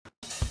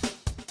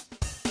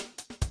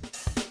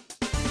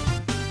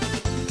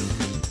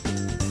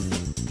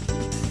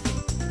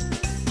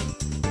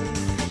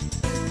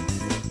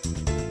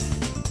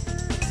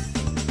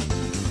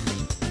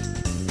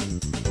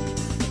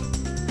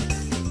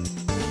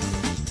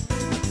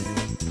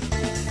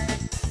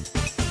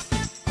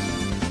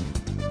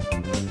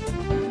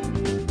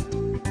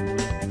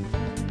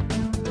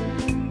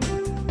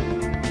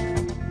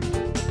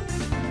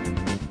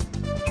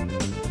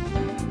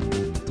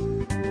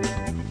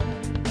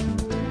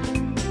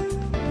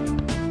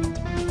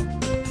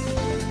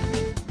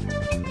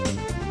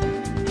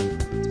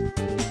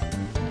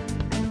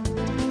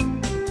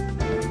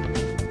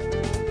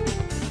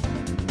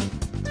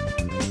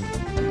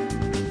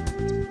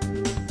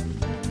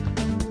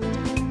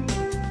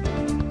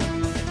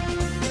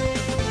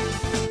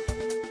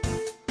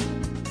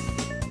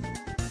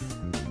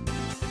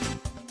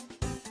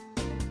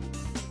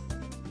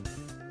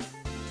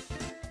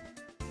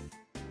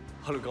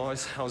Hello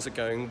guys, how's it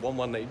going?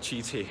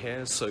 118 GT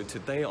here. So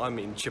today I'm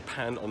in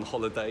Japan on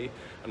holiday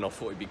and I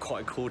thought it'd be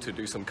quite cool to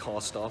do some car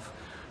stuff.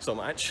 So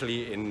I'm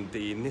actually in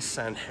the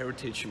Nissan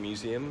Heritage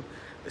Museum.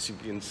 As you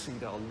can see,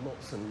 there are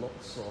lots and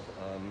lots of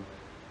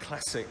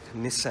classic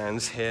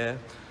Nissans here.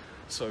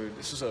 So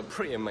this is a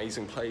pretty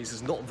amazing place.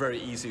 It's not very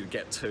easy to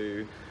get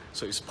to.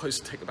 So it's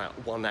supposed to take about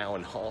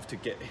 1.5 hours to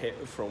get here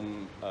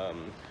from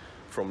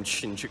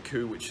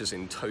Shinjuku, which is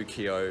in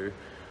Tokyo.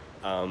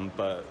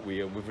 But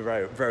we're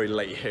very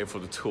late here for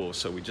the tour,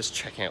 so we're just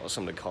checking out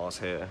some of the cars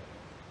here.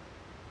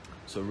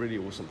 So really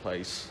awesome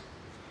place.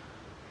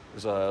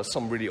 There's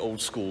some really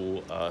old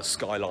school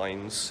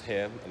Skylines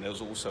here, and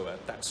there's also a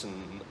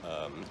Datsun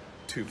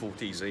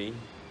 240Z,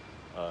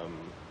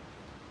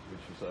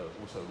 which is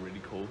also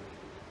really cool.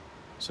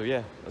 So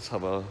yeah, let's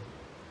have a look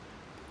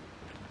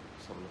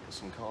at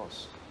some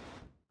cars.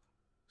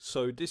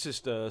 So this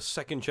is the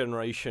second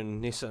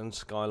generation Nissan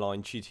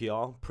Skyline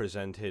GTR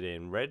presented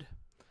in red.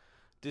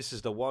 This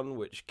is the one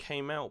which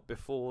came out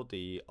before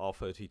the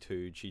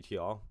R32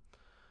 GTR.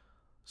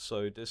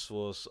 So this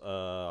was,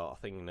 I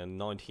think, in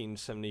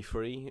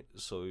 1973,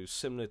 so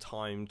similar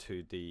time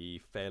to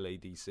the Fairlane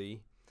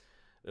DC.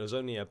 There was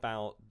only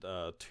about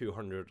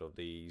 200 of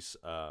these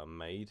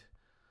made.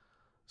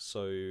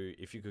 So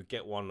if you could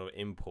get one of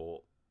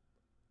import,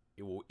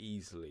 it will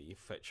easily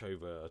fetch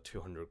over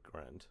 200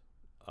 grand.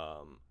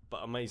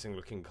 But amazing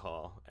looking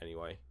car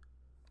anyway.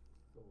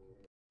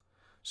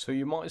 So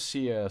you might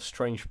see a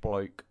strange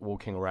bloke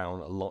walking around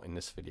a lot in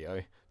this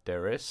video.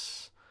 There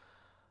is.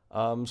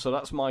 So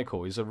that's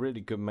Michael. He's a really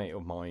good mate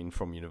of mine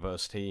from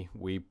university.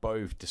 We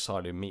both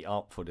decided to meet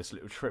up for this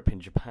little trip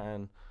in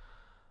Japan.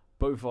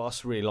 Both of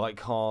us really like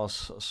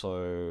cars,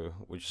 so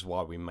which is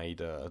why we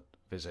made a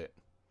visit.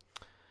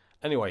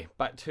 Anyway,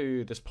 back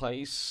to this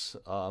place.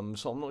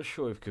 So I'm not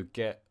sure if you could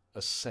get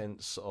a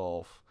sense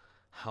of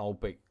how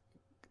big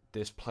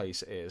this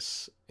place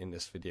is in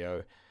this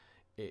video.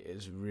 It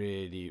is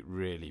really,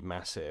 really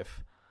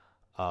massive.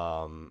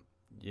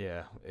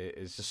 Yeah, it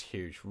is just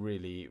huge.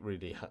 Really,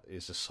 really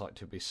is a sight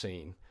to be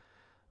seen.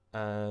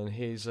 And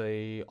here's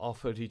a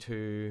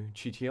R32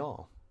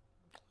 GTR,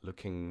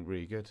 looking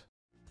really good.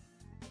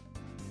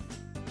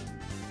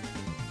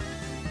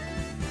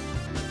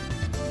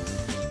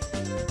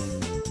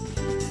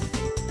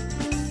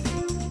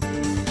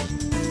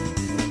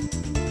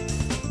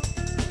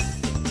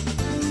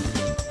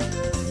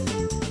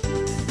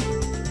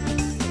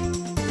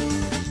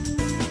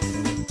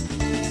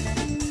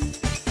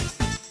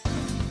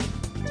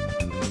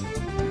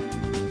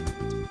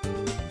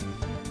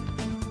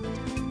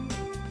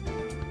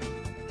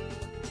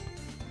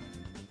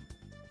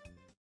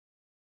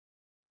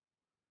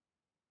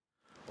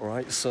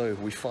 Alright, so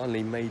we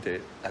finally made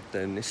it at the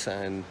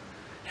Nissan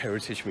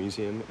Heritage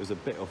Museum. It was a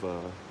bit of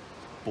a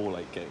ball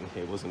ache getting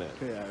here, wasn't it?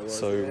 Yeah, it was.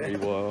 So we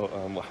were,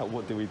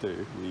 what did we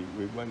do?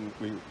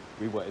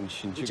 We were in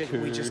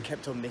Shinjuku. We just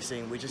kept on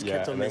missing. We just yeah,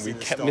 kept on and then missing.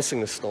 We kept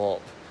missing the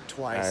stop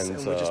twice, and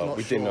we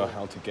we didn't know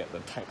how to get the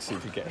taxi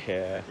to get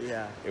here.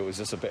 Yeah, it was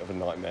just a bit of a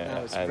nightmare. No,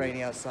 it was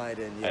raining outside,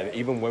 and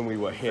even when we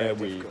were here,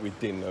 we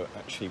didn't know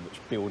actually which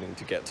building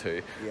to get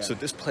to. Yeah. So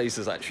this place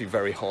is actually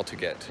very hard to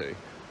get to.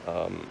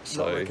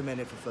 So not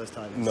recommended for first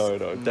time. No,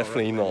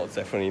 definitely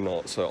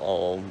not.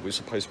 So we're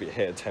supposed to be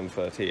here at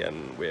 10:30,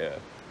 and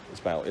it's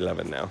about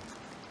 11 now.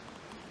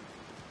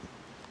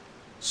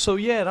 So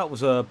yeah, that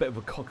was a bit of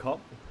a cock up.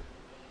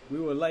 We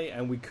were late,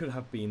 and we could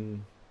have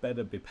been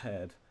better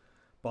prepared.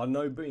 By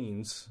no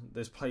means,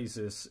 this place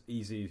is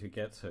easy to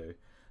get to.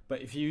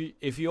 But if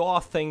you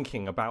are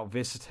thinking about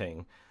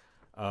visiting,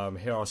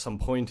 here are some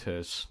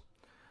pointers.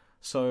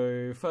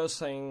 So first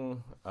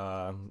thing,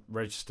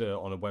 register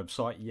on a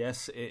website.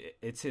 Yes,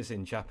 it is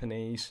in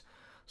Japanese,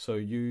 so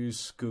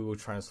use Google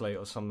Translate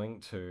or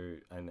something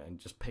and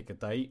just pick a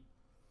date.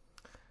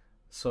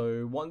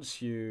 So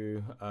once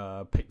you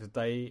pick the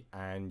date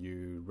and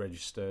you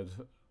registered,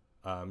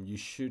 you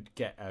should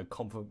get a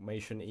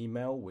confirmation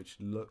email which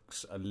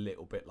looks a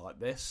little bit like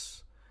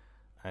this.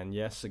 And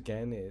yes,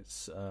 again,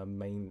 it's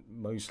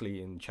mostly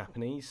in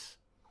Japanese.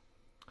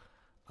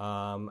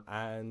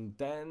 And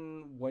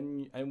then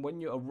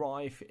when you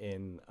arrive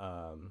in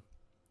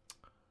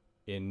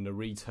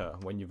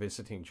Narita, when you're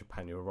visiting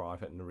Japan, you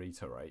arrive at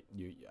Narita, right?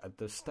 At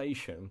the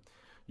station,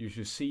 you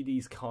should see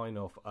these kind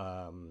of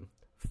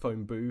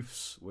phone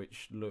booths,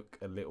 which look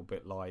a little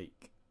bit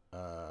like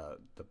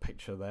the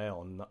picture there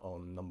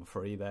on number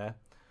 3 there.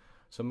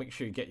 So make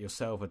sure you get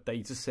yourself a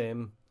data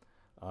SIM.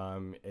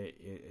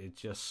 It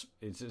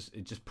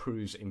just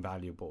proves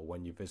invaluable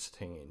when you're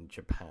visiting in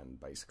Japan,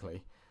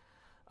 basically.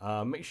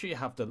 Make sure you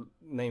have the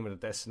name of the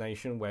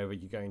destination, wherever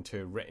you're going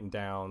to, written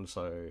down.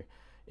 So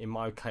in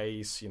my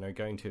case,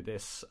 going to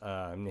this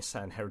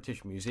Nissan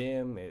Heritage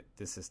Museum,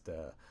 this is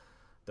the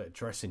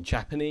address in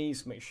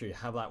Japanese. Make sure you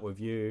have that with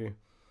you.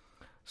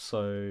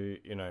 So,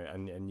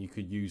 and you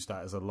could use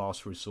that as a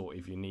last resort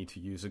if you need to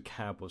use a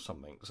cab or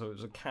something. So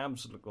the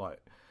cabs look like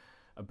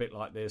a bit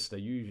like this. They're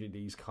usually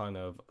these kind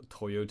of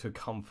Toyota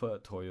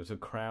Comfort, Toyota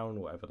Crown,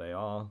 whatever they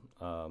are.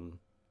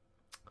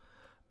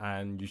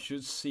 and you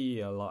should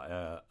see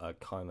a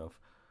kind of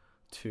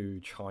 2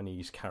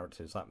 Chinese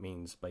characters. That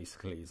means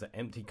basically it's an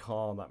empty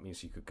car. That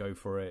means you could go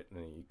for it,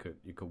 and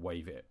you could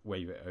wave it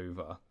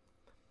over,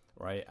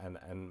 right? And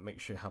make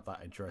sure you have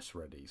that address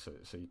ready, so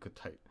you could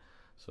take,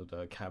 so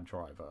the cab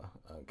driver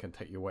can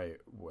take you where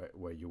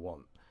you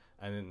want.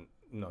 And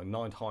then,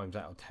 9 times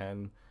out of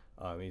 10,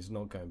 he's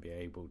not going to be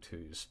able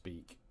to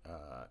speak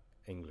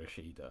English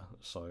either.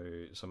 So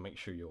make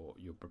sure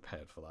you're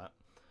prepared for that.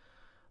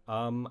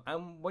 And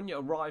when you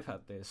arrive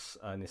at this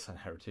Nissan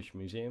Heritage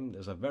Museum,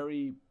 there's a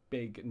very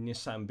big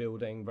Nissan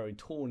building, very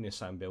tall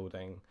Nissan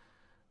building.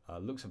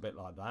 Looks a bit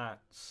like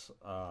that.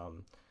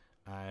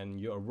 And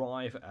you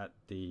arrive at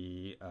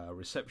the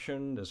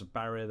reception. There's a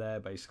barrier there,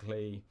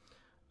 basically.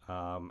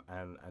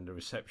 And the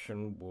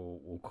reception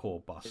will call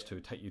a bus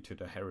to take you to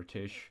the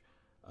Heritage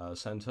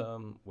Centre,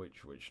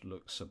 which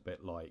looks a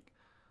bit like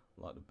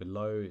the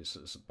below.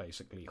 It's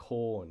basically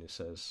hall, and it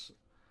says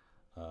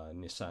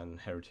Nissan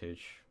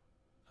Heritage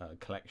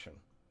Collection.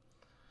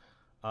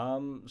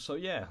 So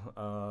yeah,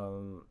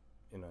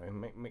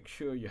 make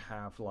sure you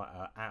have like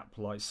an app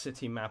like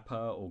City Mapper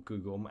or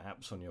Google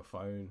Maps on your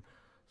phone,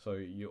 so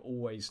you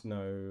always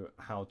know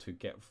how to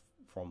get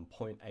from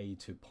point A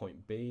to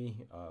point B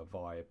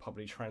via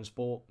public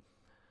transport.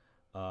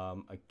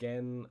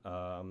 Again,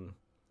 I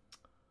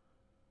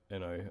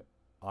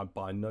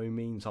by no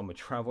means I'm a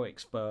travel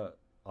expert.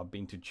 I've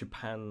been to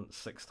Japan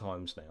 6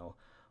 times now.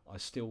 I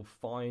still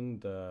find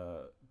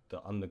the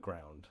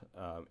underground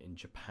in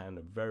Japan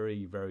a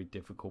very, very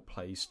difficult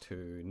place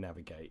to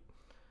navigate.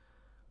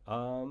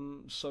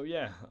 So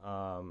yeah,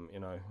 I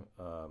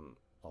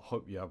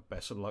hope you have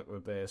best of luck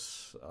with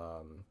this.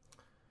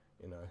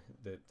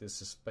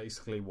 This is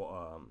basically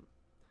what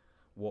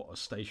a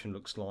station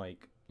looks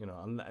like.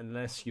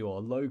 Unless you're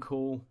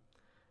local,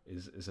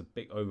 is a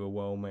bit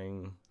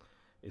overwhelming.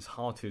 It's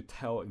hard to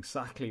tell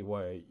exactly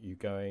where you're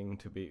going,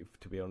 to be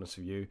honest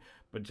with you.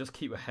 But just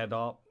keep your head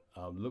up.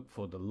 Look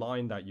for the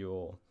line that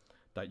you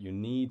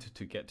need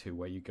to get to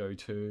where you go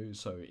to.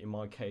 So in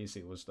my case,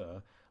 it was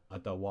the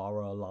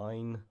Adawara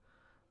line.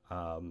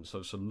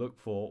 So look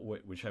for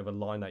whichever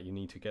line that you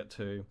need to get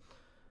to,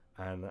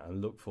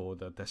 and look for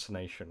the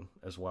destination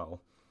as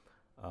well,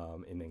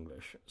 in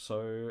English.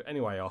 So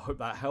anyway, I hope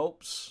that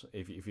helps.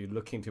 If you're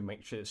looking to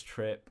make this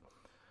trip,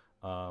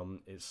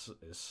 it's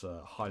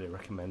highly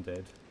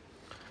recommended.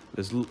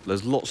 There's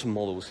lots of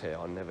models here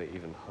I never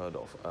even heard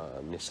of.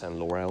 Nissan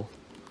Laurel.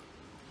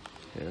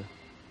 Yeah.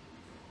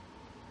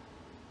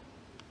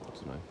 I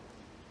don't know.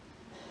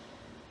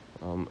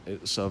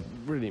 It's a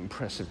really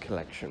impressive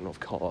collection of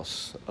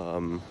cars.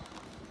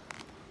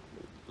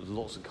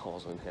 Lots of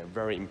cars in here.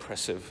 Very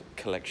impressive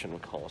collection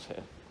of cars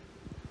here.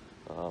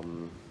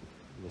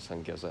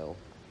 Nissan Gazelle.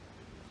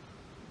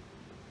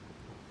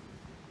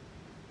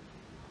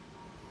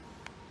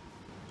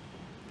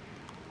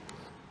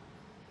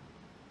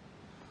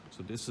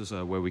 So this is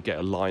where we get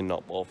a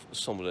lineup of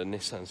some of the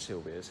Nissan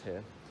Silvias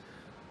here.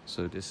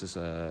 So this is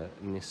a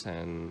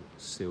Nissan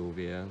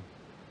Silvia.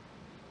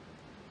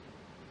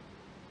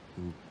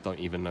 Don't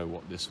even know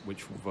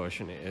which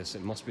version it is.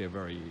 It must be a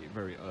very,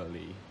 very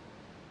early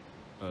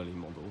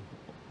model.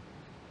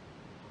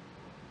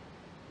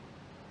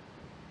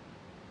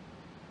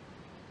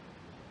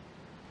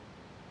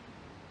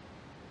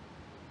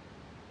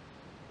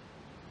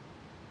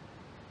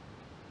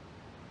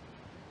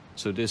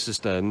 So this is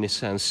the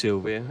Nissan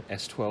Silvia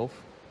S12.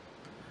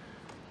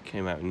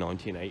 Came out in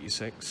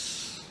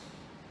 1986.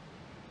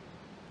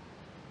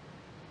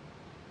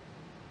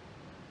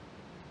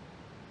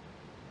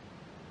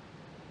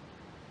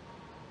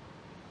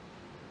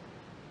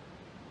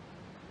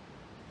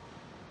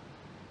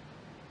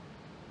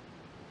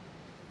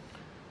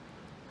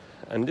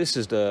 And this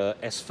is the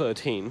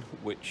S13,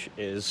 which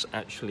is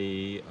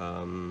actually,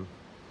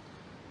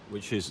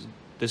 this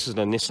is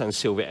the Nissan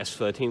Silvia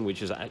S13,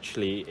 which is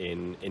actually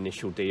in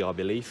Initial D, I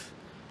believe,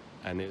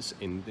 and it's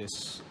in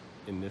this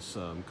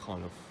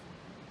kind of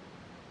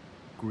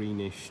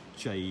greenish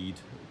jade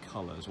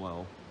color as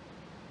well.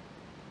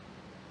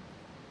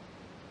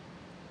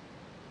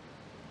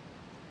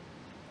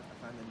 I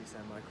found the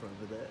Nissan Micra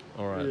over there.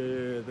 All right.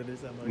 Yeah, the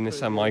Nissan Micra.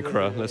 Nissan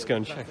Micra. Let's go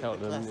and check out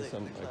the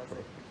Nissan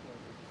Micra.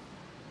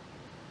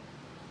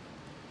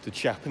 The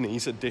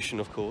Japanese edition,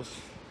 of course.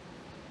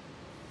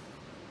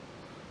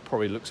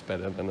 Probably looks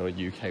better than a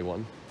UK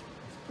one.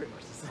 It's pretty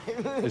much the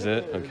same. Is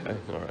it? Okay,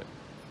 all right.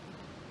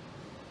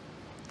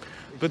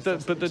 But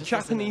the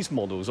Japanese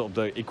models of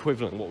the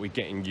equivalent what we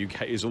get in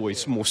UK is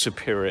always more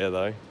superior,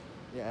 though.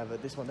 Yeah,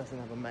 but this one doesn't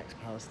have a max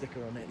power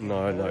sticker on it.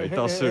 No, it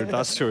does.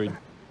 That's true.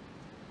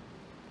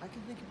 I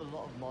can think of a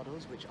lot of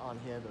models which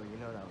aren't here, though. You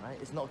know that, right?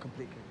 It's not a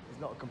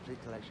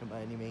complete collection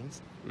by any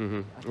means.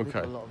 Mm-hmm. I can think Okay.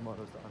 of a lot of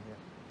models that aren't here.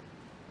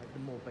 Like the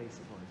more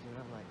basic ones, you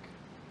know, like.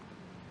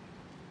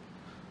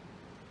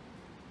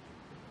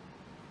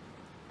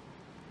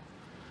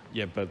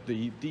 Yeah, but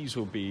these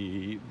will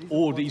be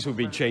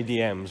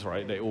JDMs,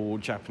 right? They're all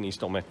Japanese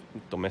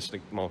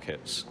domestic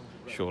markets,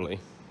 surely.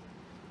 And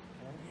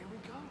here we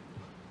go.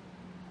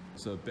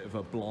 It's a bit of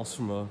a blast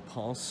from the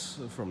past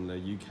from the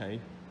UK.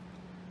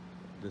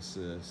 These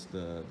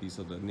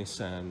are the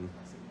Nissan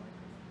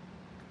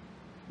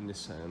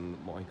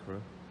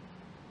Micra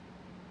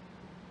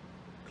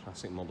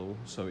classic model.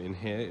 So in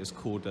here it's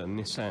called a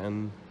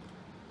Nissan.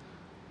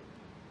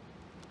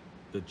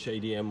 The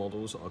JDM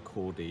models are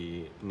called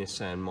the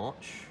Nissan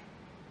March.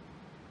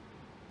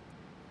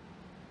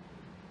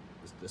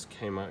 This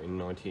came out in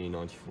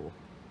 1994.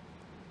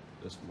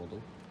 This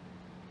model.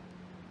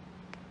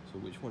 So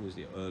which one is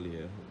the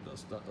earlier?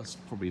 That's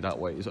probably that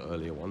way is the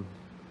earlier one.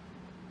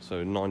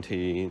 So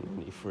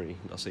 1993.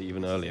 That's the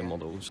even earlier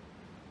models.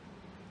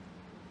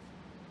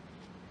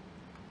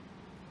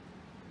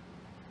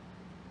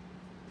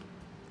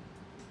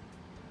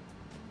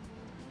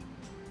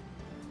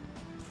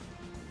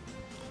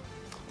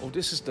 Oh,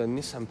 this is the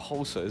Nissan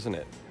Pulsar, isn't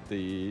it?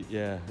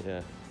 Yeah.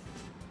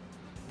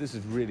 This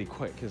is really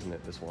quick, isn't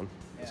it? This one,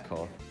 this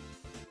car.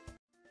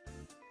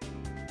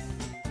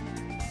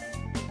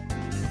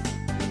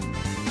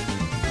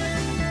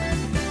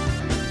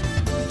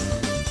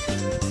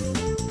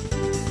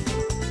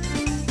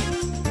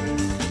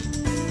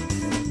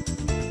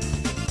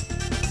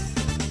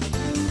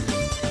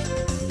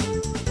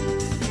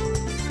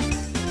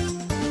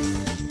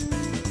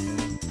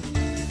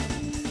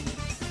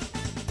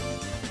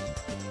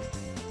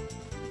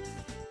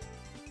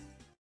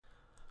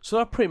 So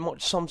that pretty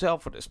much sums it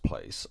up for this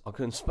place. I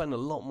can spend a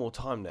lot more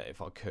time there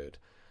if I could.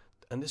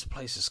 And this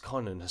place is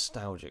kind of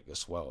nostalgic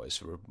as well.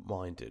 It's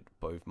reminded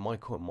both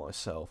Michael and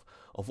myself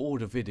of all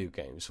the video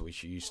games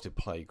which we used to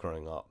play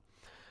growing up.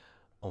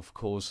 Of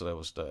course, there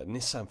was the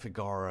Nissan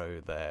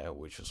Figaro there,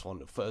 which was one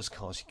of the first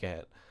cars you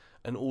get,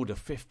 and all the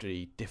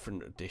 50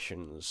 different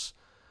editions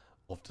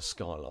of the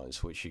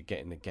Skylines which you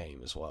get in the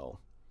game as well.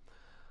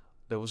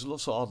 There was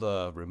lots of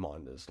other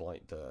reminders,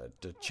 like the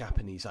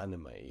Japanese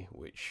anime,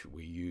 which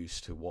we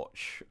used to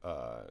watch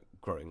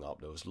growing up.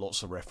 There was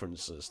lots of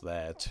references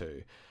there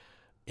to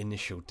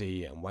Initial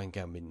D and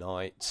Wangan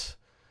Midnight,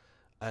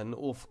 and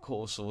of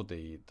course all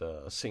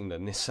seeing the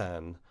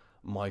Nissan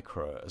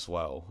Micra as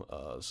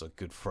well. It's a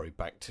good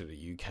throwback to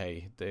the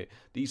UK.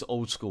 These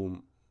old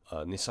school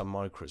Nissan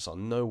Micras are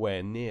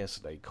nowhere near as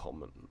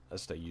common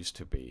as they used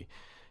to be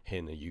here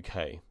in the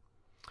UK.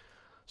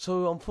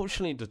 So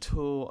unfortunately the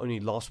tour only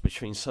lasts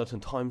between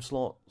certain time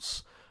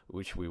slots,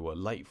 which we were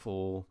late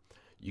for.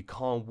 You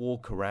can't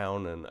walk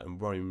around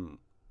and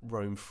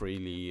roam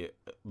freely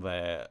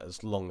there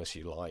as long as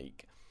you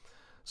like.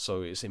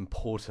 So it's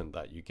important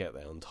that you get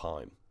there on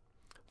time.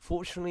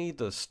 Fortunately,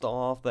 the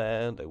staff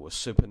there, they were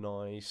super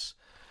nice.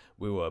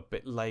 We were a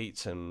bit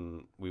late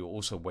and we were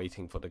also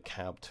waiting for the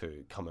cab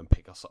to come and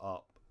pick us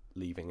up,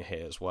 leaving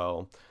here as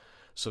well.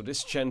 So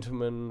this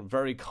gentleman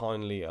very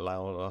kindly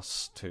allowed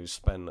us to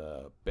spend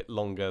a bit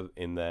longer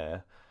in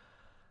there.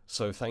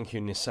 So thank you,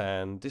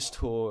 Nissan. This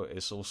tour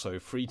is also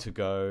free to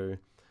go.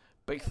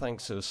 Big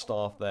thanks to the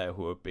staff there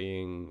who are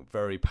being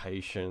very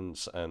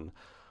patient and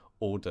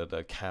ordered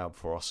a cab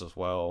for us as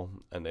well.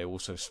 And they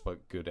also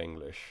spoke good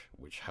English,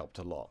 which helped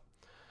a lot.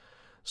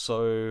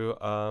 So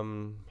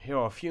here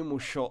are a few more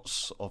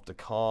shots of the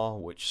car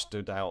which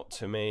stood out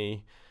to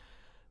me.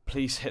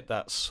 Please hit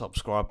that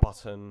subscribe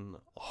button.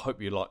 I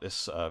hope you like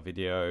this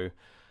video,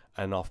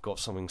 and I've got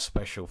something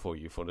special for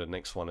you for the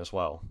next one as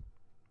well.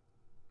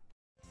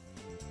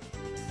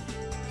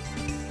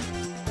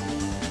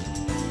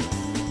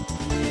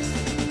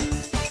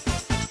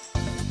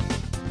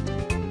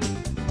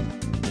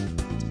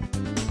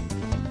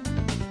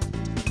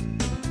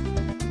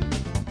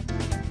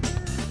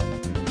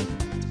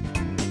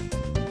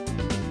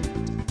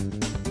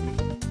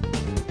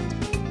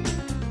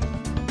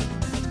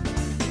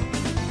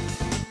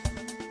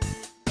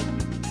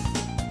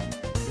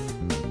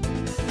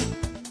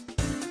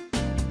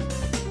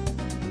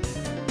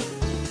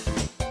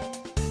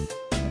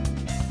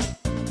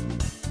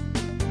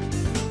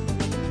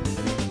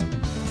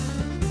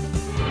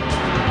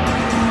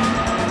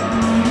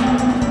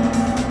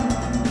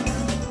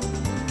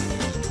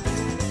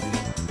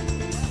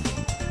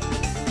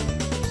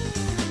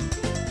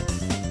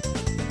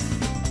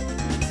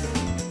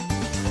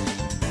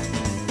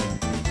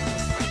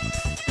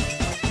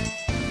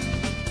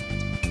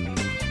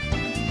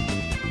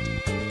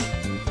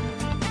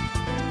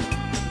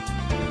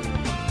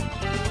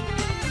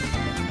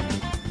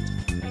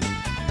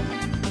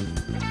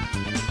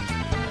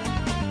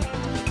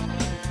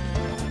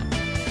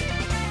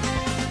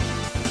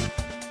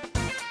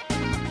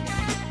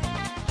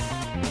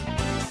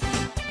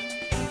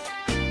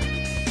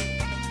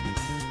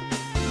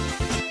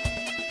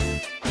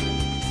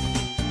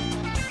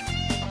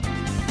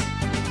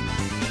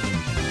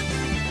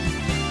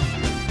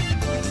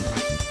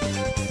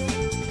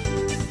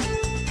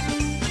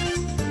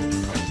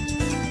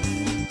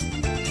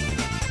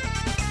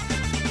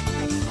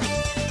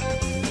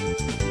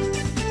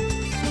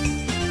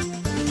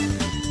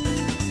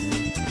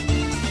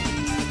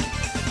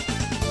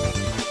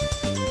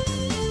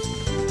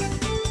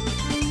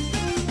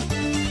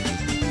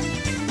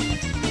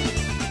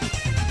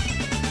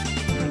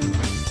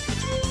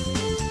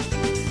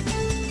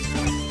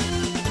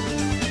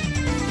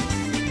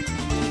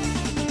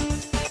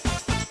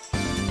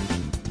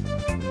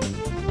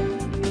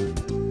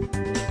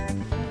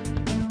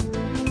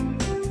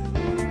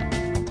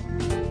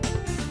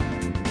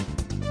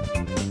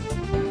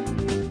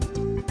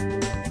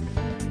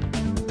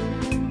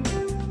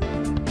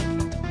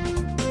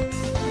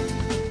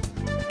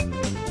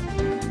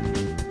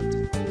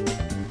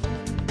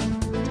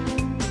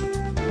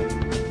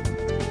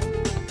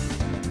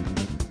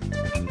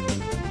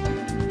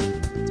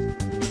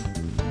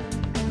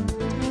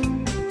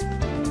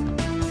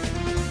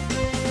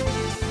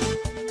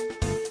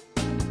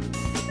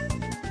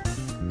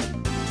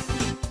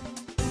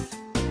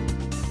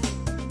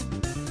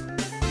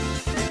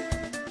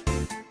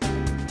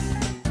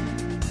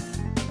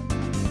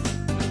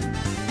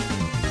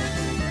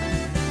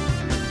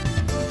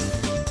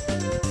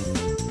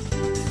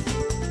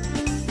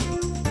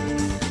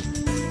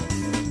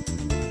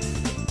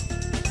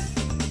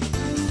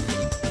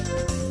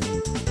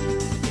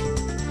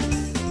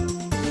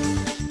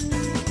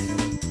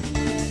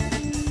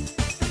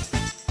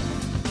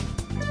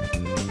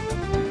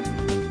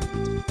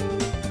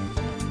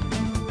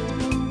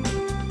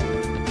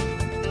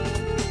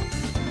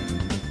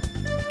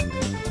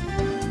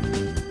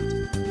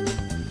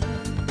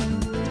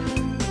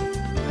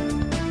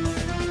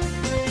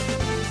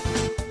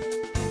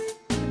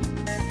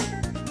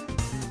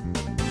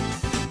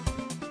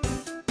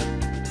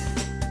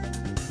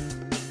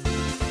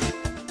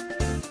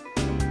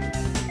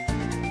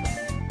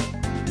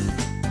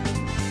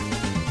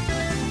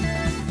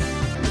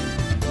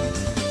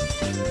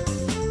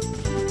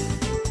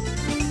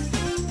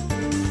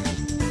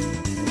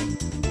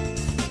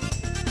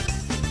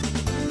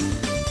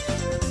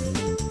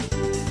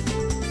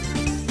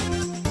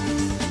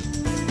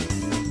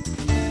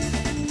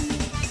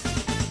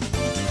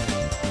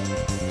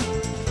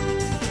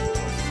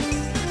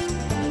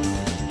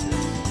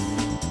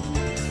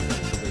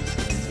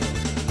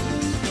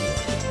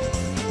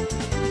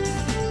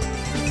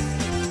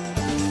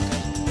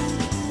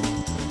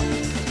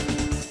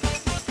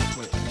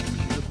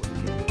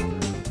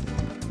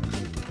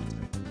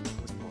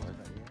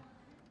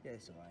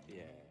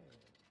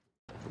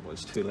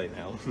 too late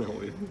now. Now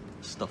we've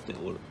stuffed it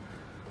all.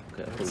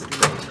 Okay, I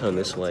think turn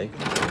this way.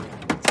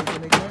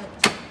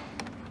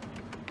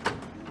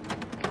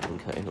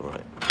 Okay, all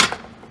right.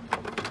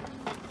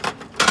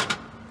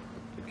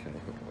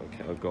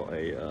 Okay, I've got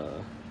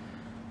a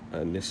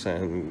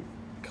Nissan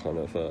kind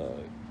of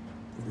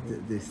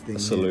this thing.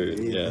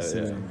 Saloon, yeah,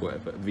 saloon.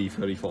 whatever,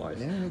 V35.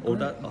 Yeah, or great.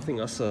 that, I think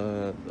that's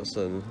a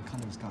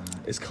Kind of a skyline.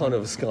 It's kind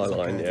of a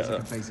skyline, It's yeah.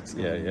 like a basic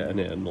skyline. Yeah, and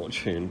yeah, not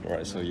tuned.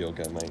 Right, so you'll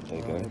go, mate. There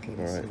you go. Okay, All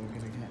let's right. see what we're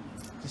gonna get.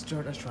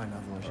 Let's try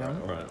another one, shall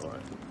we? All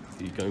right.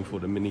 You're going for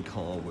the mini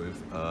car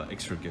with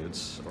extra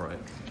goods. All right.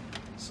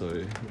 So,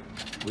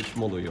 which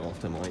model are you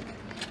after, Mike?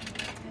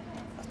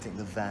 I think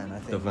the van. I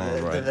think The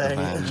van, right? The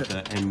van,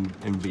 the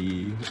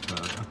MV.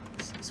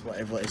 It's what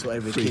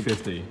every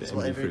 350. kid. It's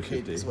what every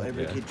kid. It's what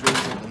every yeah. kid dreams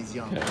of when he's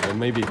young. Yeah, or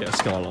maybe get a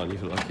Skyline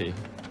if you're lucky.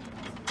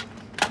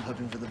 I'm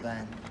hoping for the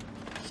van.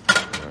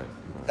 Right.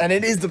 And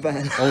it is the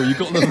van. Oh, you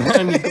got the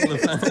van. You got the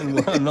van.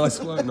 Wow, nice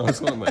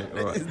work, mate.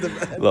 All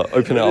right. Look,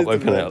 open it up.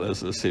 Let's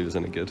see if there's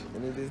any good.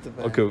 And it is the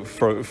van. I could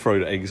throw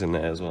the eggs in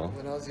there as well.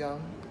 When I was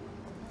young.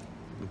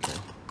 Okay.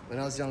 When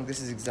I was young,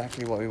 this is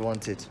exactly what we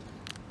wanted.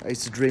 I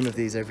used to dream of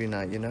these every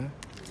night, you know?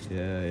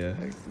 Yeah.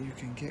 Like, you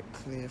can get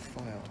clear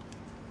file.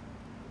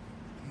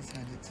 Please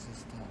hand it to the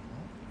staff.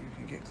 What? You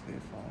can get clear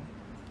file.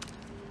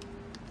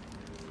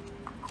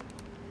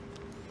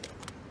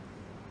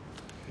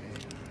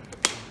 Okay.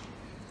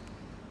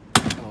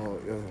 Oh,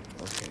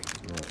 okay.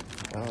 Right.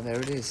 Oh, there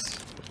it is.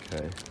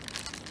 Okay.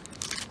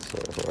 So,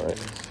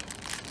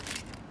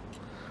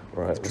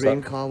 right.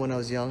 Dream car when I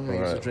was young. I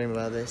used to Right. dream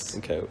about this.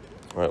 Okay.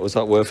 Right. Was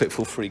that worth it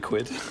for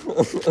 £3?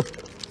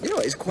 You know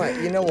what? It's quite.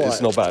 You know what?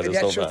 It's not bad. The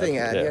It's not actual bad. thing,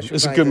 Yeah. the actual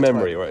It's a value good of the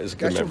memory, toy- right? It's a The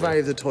good actual memory. value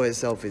of the toy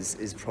itself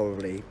is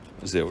probably.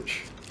 Zilch.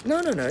 No.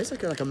 It's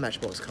like a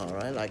Matchbox car,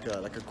 right? Like a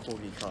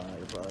corgi car,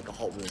 like a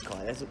Hot Wheels car.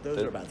 Those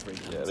are about £3.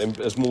 Yeah.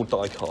 There's more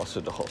die cast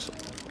with the Hot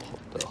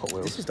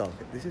Wheels. This is dark.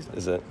 This is dark.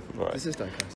 Is it? Right. This is die cast.